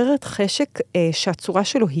מעוררת חשק שהצורה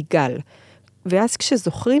שלו היא גל. ואז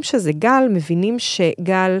כשזוכרים שזה גל, מבינים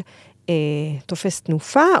שגל תופס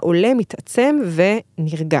תנופה, עולה, מתעצם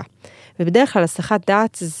ונרגע. ובדרך כלל הסחת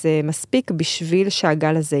דעת זה מספיק בשביל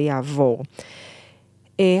שהגל הזה יעבור.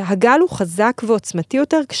 הגל הוא חזק ועוצמתי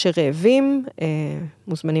יותר כשרעבים,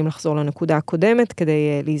 מוזמנים לחזור לנקודה הקודמת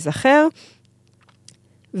כדי להיזכר,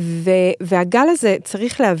 והגל הזה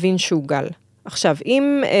צריך להבין שהוא גל. עכשיו,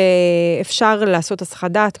 אם אפשר לעשות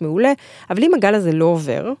הסחת דעת מעולה, אבל אם הגל הזה לא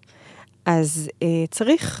עובר, אז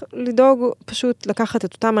צריך לדאוג פשוט לקחת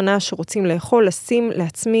את אותה מנה שרוצים לאכול, לשים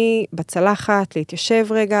לעצמי בצלחת, להתיישב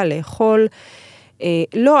רגע, לאכול,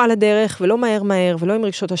 לא על הדרך ולא מהר ולא עם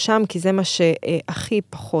רגשות אשם, כי זה מה שהכי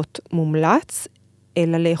פחות מומלץ,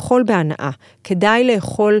 אלא לאכול בהנאה. כדאי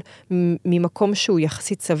לאכול ממקום שהוא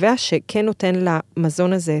יחסית שבע, שכן נותן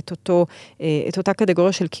למזון הזה את אותה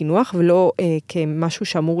קטגוריה של קינוח, ולא כמשהו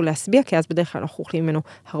שאמור להסביע, כי אז בדרך כלל אנחנו אוכלים ממנו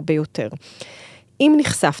הרבה יותר. אם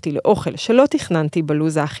נחשפתי לאוכל שלא תכננתי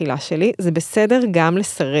בלוז האכילה שלי, זה בסדר גם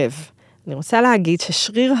לסרב. אני רוצה להגיד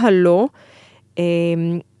ששריר הלא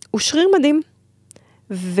הוא שריר מדהים,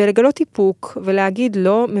 ולגלות איפוק ולהגיד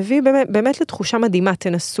לא, מביא באמת לתחושה מדהימה,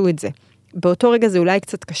 תנסו את זה. באותו רגע זה אולי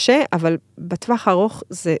קצת קשה, אבל בטווח הארוך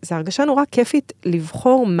זה הרגשה נורא כיפית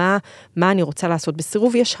לבחור מה אני רוצה לעשות.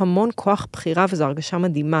 בסירוב יש המון כוח בחירה, וזו הרגשה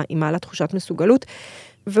מדהימה, היא מעלה תחושת מסוגלות,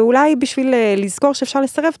 ואולי בשביל לזכור שאפשר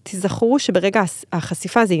לסרב, תזכרו שברגע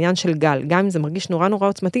החשיפה זה עניין של גל. גם אם זה מרגיש נורא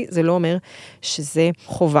עוצמתי, זה לא אומר שזה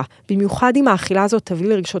חובה. במיוחד אם האכילה הזאת תביא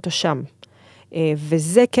לרגשות אשם.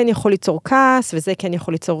 וזה כן יכול ליצור כעס, וזה כן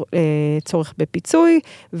יכול ליצור צורך בפיצוי,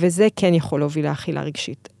 וזה כן יכול להוביל לאכילה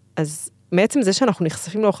רגשית. אז מעצם זה שאנחנו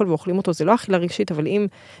נחשפים לאוכל ואוכלים אותו, זה לא אכילה רגשית, אבל אם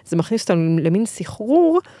זה מכניס אותנו למין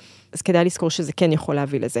סחרור, אז כדאי לזכור שזה כן יכול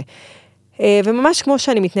להביא לזה. וממש כמו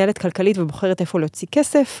שאני מתנהלת כלכלית ובוחרת איפה להוציא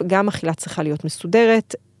כסף, גם אכילה צריכה להיות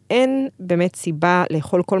מסודרת. אין באמת סיבה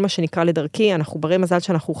לאכול כל מה שנקרא לדרכי, אנחנו ברי מזל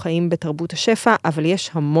שאנחנו חיים בתרבות השפע, אבל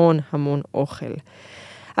יש המון אוכל.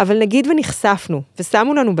 אבל נגיד ונחשפנו,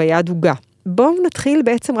 ושמו לנו ביד עוגה, בואו נתחיל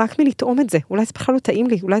בעצם רק מלטעום את זה. אולי זה בכלל לא טעים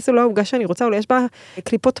לי, אולי זה לא העוגה שאני רוצה, אולי יש בה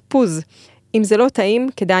קליפות פוז. אם זה לא טעים,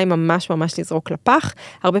 כדאי ממש לזרוק לפח.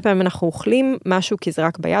 הרבה פעמים אנחנו אוכלים משהו כי זה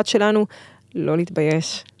רק ביד שלנו, לא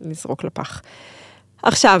להתבייש, לזרוק לפח.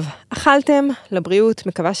 עכשיו, אכלתם לבריאות,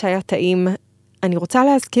 מקווה שהיה טעים. אני רוצה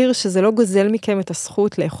להזכיר שזה לא גוזל מכם את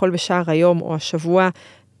הזכות לאכול בשער היום או השבוע,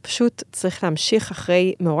 פשוט צריך להמשיך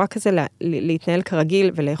אחרי מאורע כזה, להתנהל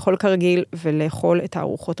כרגיל ולאכול כרגיל ולאכול את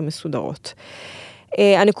הארוחות המסודרות.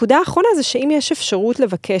 הנקודה האחרונה זה שאם יש אפשרות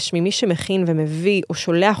לבקש ממי שמכין ומביא או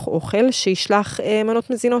שולח אוכל, שישלח מנות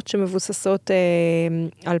מזינות שמבוססות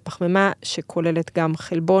על פחמימה שכוללת גם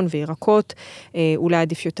חלבון וירקות, אולי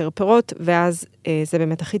עדיף יותר פירות, ואז זה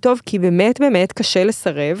באמת הכי טוב, כי באמת קשה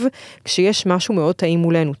לסרב כשיש משהו מאוד טעים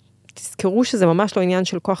מולנו. תזכרו שזה ממש לא עניין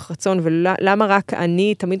של כוח רצון, ולמה רק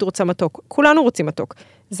אני תמיד רוצה מתוק? כולנו רוצים מתוק.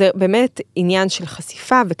 זה באמת עניין של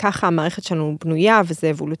חשיפה, וככה המערכת שלנו בנויה, וזה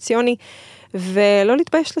אבולוציוני, ולא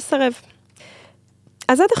להתבייש לסרב.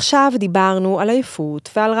 אז עד עכשיו דיברנו על עייפות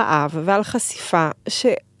ועל רעב ועל חשיפה,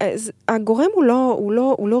 שהגורם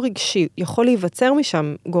הוא לא רגשי, יכול להיווצר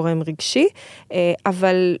משם גורם רגשי,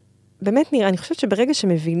 אבל באמת נראה, אני חושבת שברגע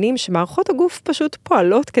שמבינים שמערכות הגוף פשוט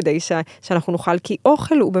פועלות כדי שאנחנו נאכל, כי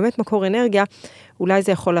אוכל הוא באמת מקור אנרגיה, אולי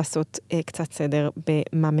זה יכול לעשות קצת סדר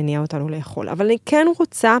במה מניע אותנו לאכול. אבל אני כן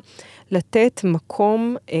רוצה לתת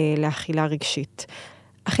מקום לאכילה רגשית.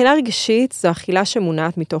 אכילה רגשית זו אכילה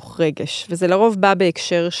שמונעת מתוך רגש, וזה לרוב בא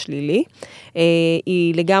בהקשר שלילי.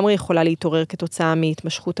 היא לגמרי יכולה להתעורר כתוצאה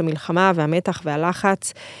מהתמשכות המלחמה והמתח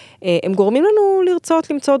והלחץ. הם גורמים לנו לרצות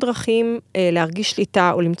למצוא דרכים להרגיש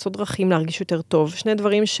שליטה, או למצוא דרכים להרגיש יותר טוב. שני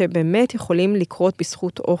דברים שבאמת יכולים לקרות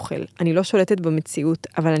בזכות אוכל. אני לא שולטת במציאות,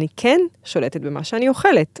 אבל אני כן שולטת במה שאני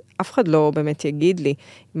אוכלת. אף אחד לא באמת יגיד לי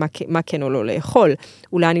מה כן או לא לאכול.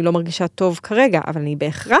 אולי אני לא מרגישה טוב כרגע, אבל אני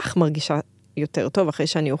בהכרח מרגישה יותר טוב אחרי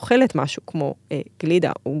שאני אוכלת משהו כמו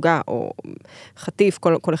גלידה, עוגה או חטיף,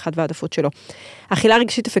 כל אחד והעדפות שלו. אכילה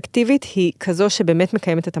רגשית אפקטיבית היא כזו שבאמת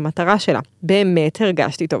מקיימת את המטרה שלה. באמת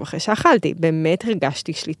הרגשתי טוב אחרי שאכלתי, באמת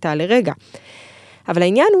הרגשתי שליטה לרגע. אבל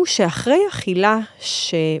העניין הוא שאחרי אכילה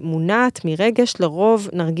שמונעת מרגש, לרוב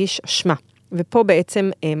נרגיש אשמה. ופה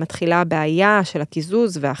בעצם מתחילה הבעיה של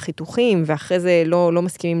הקיזוז והחיתוכים, ואחרי זה לא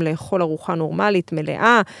מסכימים לאכול ארוחה נורמלית,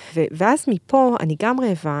 מלאה, ואז מפה אני גם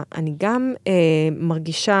רעבה, אני גם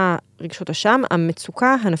מרגישה רגשות אשם,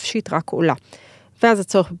 המצוקה הנפשית רק עולה. ואז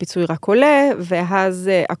הצורך בפיצוי רק עולה, ואז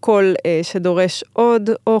הכל שדורש עוד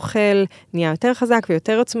אוכל, נהיה יותר חזק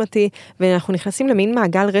ויותר עוצמתי, ואנחנו נכנסים למין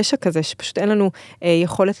מעגל רשע כזה, שפשוט אין לנו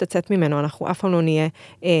יכולת לצאת ממנו, אנחנו אף פעם לא נהיה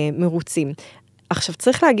מרוצים. עכשיו,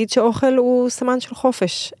 צריך להגיד שאוכל הוא סמן של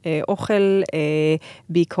חופש. אוכל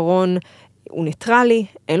בעיקרון הוא ניטרלי,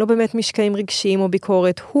 אין לו באמת משקעים רגשיים או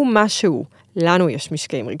ביקורת, הוא משהו. לנו יש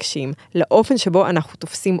משקעים רגשיים, לאופן שבו אנחנו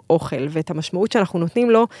תופסים אוכל, ואת המשמעות שאנחנו נותנים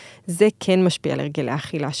לו, זה כן משפיע על הרגלי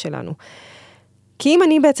האכילה שלנו. כי אם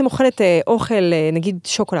אני בעצם אוכלת אוכל, נגיד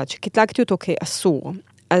שוקולד, שקטלגתי אותו כאסור,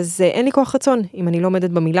 אז אין לי כוח רצון אם אני לא עומדת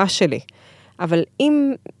במילה שלי. אבל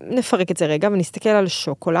אם נפרק את זה רגע ונסתכל על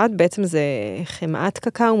שוקולד, בעצם זה חמאת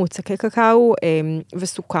קקאו, מוצקי קקאו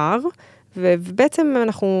וסוכר, ובעצם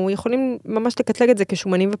אנחנו יכולים ממש לקטלג את זה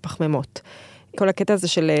כשומנים ופחמימות. כל הקטע הזה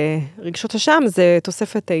של רגשות אשם זה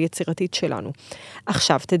תוספת יצירתית שלנו.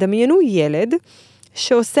 עכשיו, תדמיינו ילד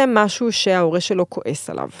שעושה משהו שההורה שלו כועס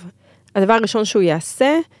עליו. הדבר הראשון שהוא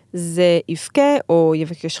יעשה זה יבכה או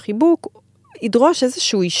יבקש חיבוק, ידרוש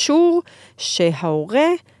איזשהו אישור שההורה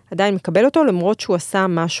עדיין מקבל אותו, למרות שהוא עשה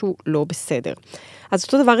משהו לא בסדר. אז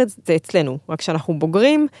אותו דבר זה אצלנו, רק כשאנחנו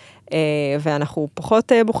בוגרים, ואנחנו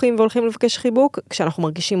פחות בוכים והולכים לבקש חיבוק, כשאנחנו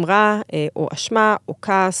מרגישים רע, או אשמה, או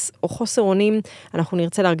כעס, או חוסר אונים, אנחנו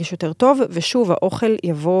נרצה להרגיש יותר טוב, ושוב, האוכל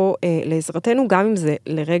יבוא לעזרתנו, גם אם זה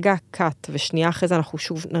לרגע קט, ושנייה אחרי זה אנחנו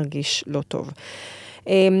שוב נרגיש לא טוב.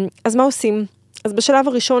 אז מה עושים? אז בשלב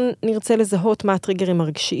הראשון נרצה לזהות מה הטריגרים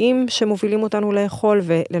הרגשיים שמובילים אותנו לאכול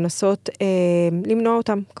ולנסות למנוע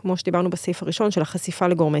אותם, כמו שדיברנו בסעיף הראשון של החשיפה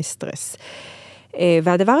לגורמי סטרס.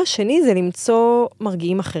 והדבר השני זה למצוא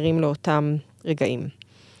מרגיעים אחרים לאותם רגעים.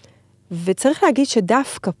 וצריך להגיד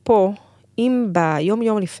שדווקא פה, אם ביום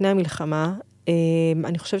יום לפני המלחמה,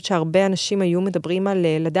 אני חושבת שהרבה אנשים היו מדברים על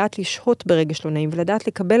לדעת לשהות ברגש לא נעים, ולדעת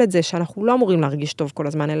לקבל את זה שאנחנו לא אמורים להרגיש טוב כל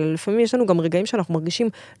הזמן, אלא לפעמים יש לנו גם רגעים שאנחנו מרגישים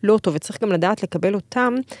לא טוב, וצריך גם לדעת לקבל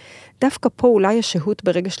אותם. דווקא פה אולי השהות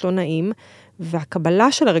ברגש לא נעים,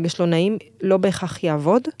 והקבלה של הרגש לא נעים לא בהכרח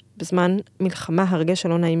יעבוד. בזמן מלחמה הרגש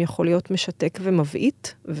הלא נעים יכול להיות משתק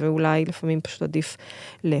ומבעית, ואולי לפעמים פשוט עדיף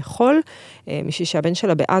לאכול. מישהי שהבן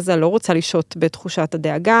שלה בעזה לא רוצה לשהות בתחושת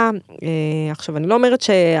הדאגה. עכשיו, אני לא אומרת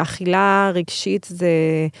שאכילה רגשית זה,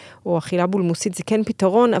 או אכילה בולמוסית זה כן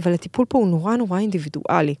פתרון, אבל הטיפול פה הוא נורא נורא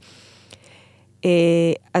אינדיבידואלי.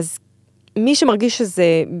 אז מי שמרגיש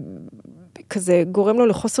שזה כזה גורם לו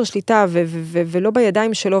לחוסר שליטה ולא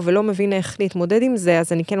בידיים שלו ולא מבין איך להתמודד עם זה,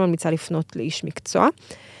 אז אני כן ממליצה לפנות לאיש מקצוע.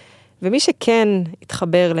 ומי שכן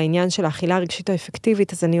התחבר לעניין של האכילה הרגשית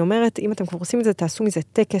האפקטיבית, אז אני אומרת, אם אתם כבר עושים את זה, תעשו מזה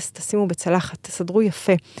טקס, תשימו בצלחת, תסדרו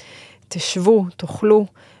יפה, תשבו, תאכלו,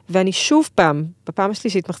 ואני שוב בפעם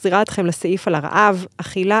השלישית, מחזירה אתכם לסעיף על הרעב.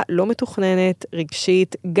 אכילה לא מתוכננת,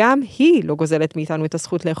 רגשית, גם היא לא גוזלת מאיתנו את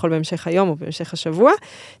הזכות לאכול בהמשך היום או בהמשך השבוע.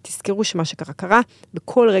 תזכרו שמה שקרה קרה,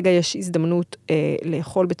 בכל רגע יש הזדמנות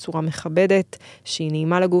לאכול בצורה מכבדת, שהיא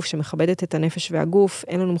נעימה לגוף, שמכבדת את הנפש והגוף.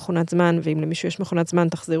 אין לנו מכונת זמן, ואם למישהו יש מכונת זמן,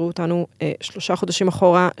 תחזירו אותנו 3 חודשים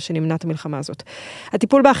אחורה, שנמנע את המלחמה הזאת.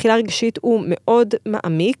 הטיפול באכילה רגשית הוא מאוד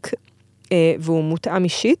מעמיק, והוא מותאם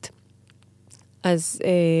אישית. אז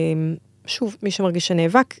שוב, מי שמרגיש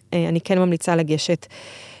שנאבק, אני כן ממליצה לגשת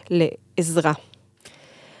לעזרה.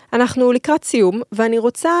 אנחנו לקראת סיום, ואני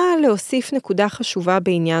רוצה להוסיף נקודה חשובה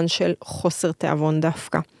בעניין של חוסר תיאבון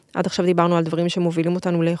דווקא. עד עכשיו דיברנו על דברים שמובילים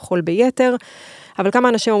אותנו לאכול ביתר, אבל כמה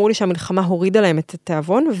אנשים אמרו לי שהמלחמה הורידה להם את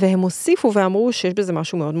התיאבון, והם הוסיפו ואמרו שיש בזה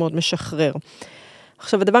משהו מאוד מאוד משחרר.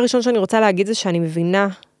 עכשיו, הדבר הראשון שאני רוצה להגיד זה שאני מבינה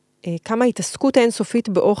כמה התעסקות האינסופית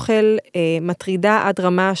באוכל מטרידה עד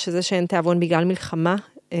רמה שזה שאין תיאבון בגלל מלחמה,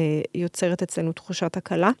 יוצרת אצלנו תחושת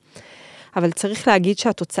הקלה. אבל צריך להגיד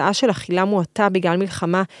שהתוצאה של אכילה מועטה בגלל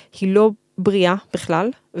מלחמה היא לא בריאה בכלל,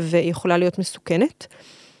 ויכולה להיות מסוכנת.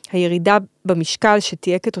 הירידה במשקל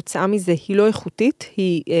שתהיה כתוצאה מזה היא לא איכותית,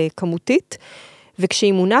 היא כמותית,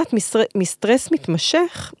 וכשהיא מונעת מסטרס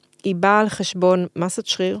מתמשך, היא באה על חשבון מסת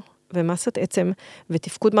שריר ומסת עצם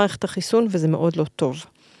ותפקוד מערכת החיסון, וזה מאוד לא טוב.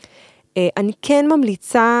 אני כן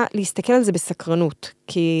ממליצה להסתכל על זה בסקרנות,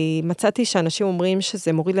 כי מצאתי שאנשים אומרים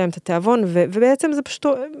שזה מוריד להם את התיאבון, ובעצם זה פשוט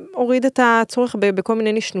הוריד את הצורך בכל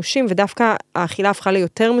מיני נשנושים, ודווקא האכילה הפכה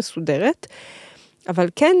ליותר מסודרת, אבל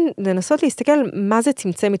כן לנסות להסתכל מה זה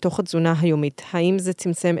צמצם מתוך התזונה היומית. האם זה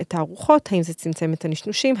צמצם את הארוחות, האם זה צמצם את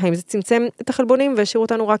הנשנושים, האם זה צמצם את החלבונים והשאיר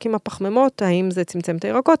אותנו רק עם הפחמימות, האם זה צמצם את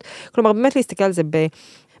הירקות. כלומר, באמת להסתכל על זה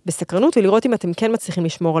בסקרנות, ולראות אם אתם כן מצליחים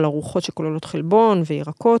לשמור על ארוחות שכוללות חלבון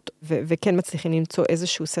וירקות, וכן מצליחים למצוא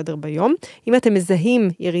איזשהו סדר ביום. אם אתם מזהים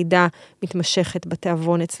ירידה מתמשכת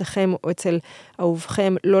בתיאבון אצלכם או אצל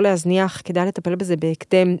אהובכם, לא להזניח, כדאי לטפל בזה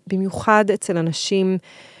בהקדם, במיוחד אצל אנשים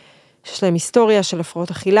שיש להם היסטוריה של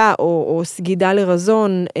הפרעות אכילה, או סגידה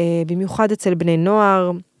לרזון, במיוחד אצל בני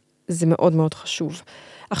נוער, זה מאוד מאוד חשוב.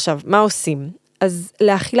 עכשיו, מה עושים? אז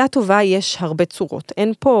לאכילה טובה יש הרבה צורות,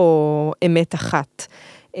 אין פה אמת אחת.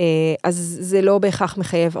 אז זה לא בהכרח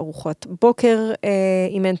מחייב ארוחת בוקר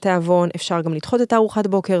אם אין תיאבון, אפשר גם לדחות את ארוחת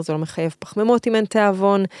בוקר, זה לא מחייב פחמימות אם אין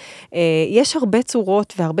תיאבון. יש הרבה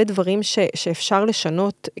צורות והרבה דברים שאפשר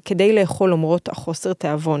לשנות כדי לאכול למרות החוסר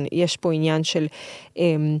תיאבון. יש פה עניין של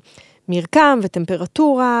מרקם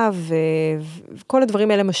וטמפרטורה, וכל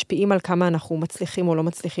הדברים האלה משפיעים על כמה אנחנו מצליחים או לא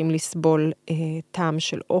מצליחים לסבול טעם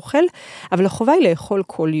של אוכל, אבל החובה היא לאכול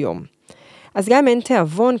כל יום. אז גם אם אין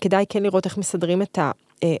תיאבון, כדאי כן לראות איך מסדרים את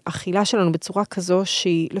האכילה שלנו בצורה כזו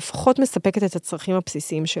שהיא לפחות מספקת את הצרכים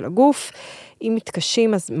הבסיסיים של הגוף. אם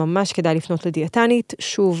מתקשים, אז ממש כדאי לפנות לדיאטנית.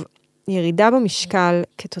 שוב, ירידה במשקל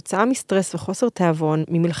כתוצאה מסטרס וחוסר תיאבון,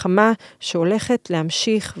 ממלחמה שהולכת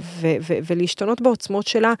להמשיך ולהשתנות בעוצמות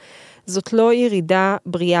שלה, זאת לא ירידה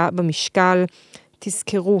בריאה במשקל.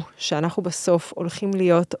 תזכרו שאנחנו בסוף הולכים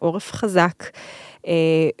להיות עורף חזק,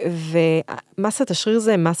 ומסת השריר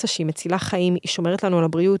זה מסה שהיא מצילה חיים, היא שומרת לנו על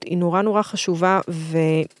הבריאות, היא נורא נורא חשובה,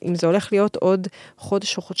 ואם זה הולך להיות עוד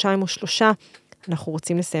חודש או חודשיים או 3, אנחנו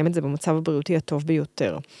רוצים לסיים את זה במצב הבריאותי הטוב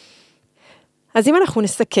ביותר. אז אם אנחנו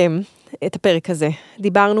נסכם את הפרק הזה,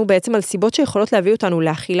 דיברנו בעצם על סיבות שיכולות להביא אותנו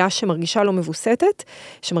לאכילה שמרגישה לא מבוסתת,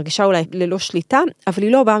 שמרגישה אולי ללא שליטה, אבל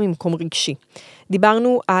היא לא באה ממקום רגשי.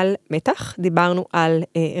 דיברנו על מתח, דיברנו על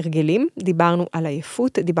הרגלים, דיברנו על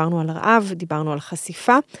עייפות, דיברנו על רעב, דיברנו על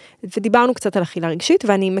חשיפה, ודיברנו קצת על אכילה רגשית,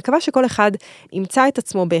 ואני מקווה שכל אחד ימצא את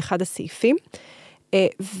עצמו באחד הסעיפים,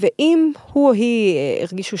 ואם הוא או היא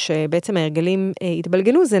הרגישו שבעצם ההרגלים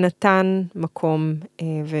התבלגנו, זה נתן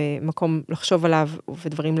מקום לחשוב עליו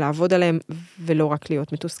ודברים לעבוד עליהם, ולא רק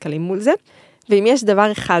להיות מתוסכלים מול זה. ואם יש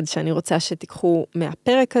דבר אחד שאני רוצה שתיקחו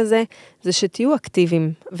מהפרק הזה, זה שתהיו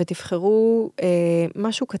אקטיביים ותבחרו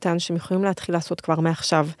משהו קטן שהם יכולים להתחיל לעשות כבר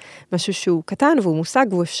מעכשיו. משהו שהוא קטן והוא מושג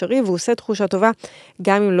והוא אפשרי והוא עושה תחושה טובה,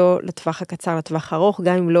 גם אם לא לטווח הקצר, לטווח הארוך,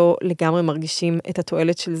 גם אם לא לגמרי מרגישים את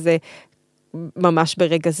התועלת של זה ממש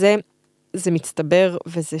ברגע זה, זה מצטבר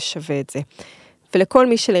וזה שווה את זה. ולכל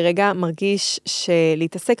מי שלרגע מרגיש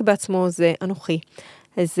שלהתעסק בעצמו זה אנוכי.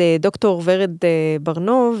 אז דוקטור ורד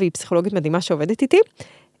ברנוב, היא פסיכולוגית מדהימה שעובדת איתי,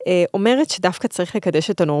 אומרת שדווקא צריך לקדש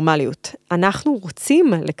את הנורמליות. אנחנו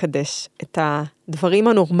רוצים לקדש את הדברים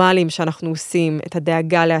הנורמליים שאנחנו עושים, את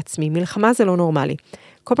הדאגה לעצמי. מלחמה זה לא נורמלי.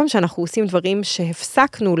 כל פעם שאנחנו עושים דברים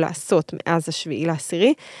שהפסקנו לעשות מאז 7/10,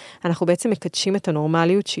 אנחנו בעצם מקדשים את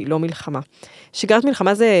הנורמליות שהיא לא מלחמה. שגרת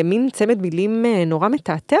מלחמה זה מין צמד מילים נורא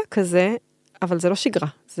מתעתע כזה, אבל זה לא שגרה,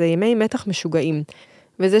 זה ימי מתח משוגעים.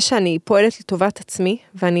 וזה שאני פועלת לטובת עצמי,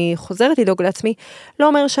 ואני חוזרת לדאוג לעצמי, לא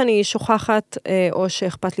אומר שאני שוכחת או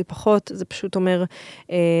שאכפת לי פחות, זה פשוט אומר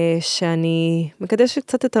שאני מקדשת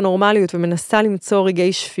קצת את הנורמליות, ומנסה למצוא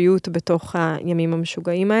רגעי שפיות בתוך הימים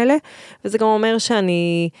המשוגעים האלה, וזה גם אומר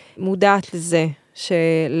שאני מודעת לזה,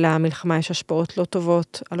 שלמלחמה יש השפעות לא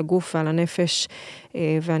טובות על הגוף ועל הנפש,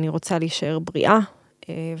 ואני רוצה להישאר בריאה,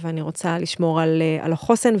 ואני רוצה לשמור על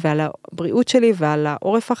החוסן ועל הבריאות שלי ועל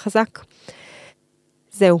העורף החזק.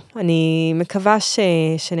 זהו, אני מקווה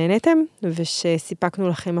שנהנתם ושסיפקנו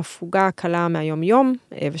לכם הפוגה קלה מהיום יום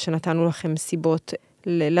ושנתנו לכם סיבות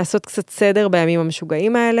לעשות קצת סדר בימים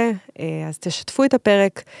המשוגעים האלה, אז תשתפו את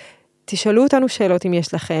הפרק, תשאלו אותנו שאלות אם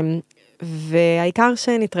יש לכם, והעיקר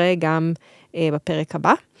שנתראה גם בפרק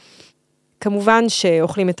הבא. כמובן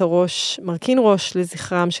שאוכלים את הראש, מרכין ראש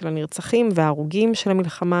לזכרם של הנרצחים וההרוגים של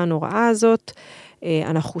המלחמה הנוראה הזאת.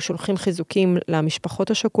 אנחנו שולחים חיזוקים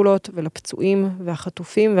למשפחות השכולות ולפצועים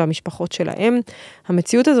והחטופים והמשפחות שלהם.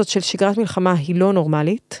 המציאות הזאת של שגרת מלחמה היא לא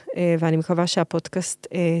נורמלית, ואני מקווה שהפודקאסט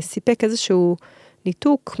סיפק איזשהו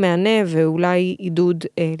ניתוק, מענה ואולי עידוד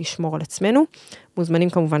לשמור על עצמנו. מוזמנים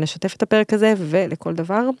כמובן לשתף את הפרק הזה, ולכל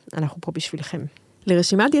דבר אנחנו פה בשבילכם.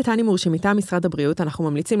 לרשימת דיאטנים מורשים מטעם משרד הבריאות, אנחנו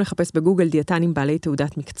ממליצים לחפש בגוגל דיאטנים בעלי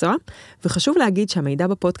תעודת מקצוע, וחשוב להגיד שהמידע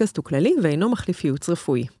בפודקאסט הוא כללי ואינו מחליף ייעוץ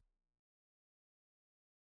רפואי.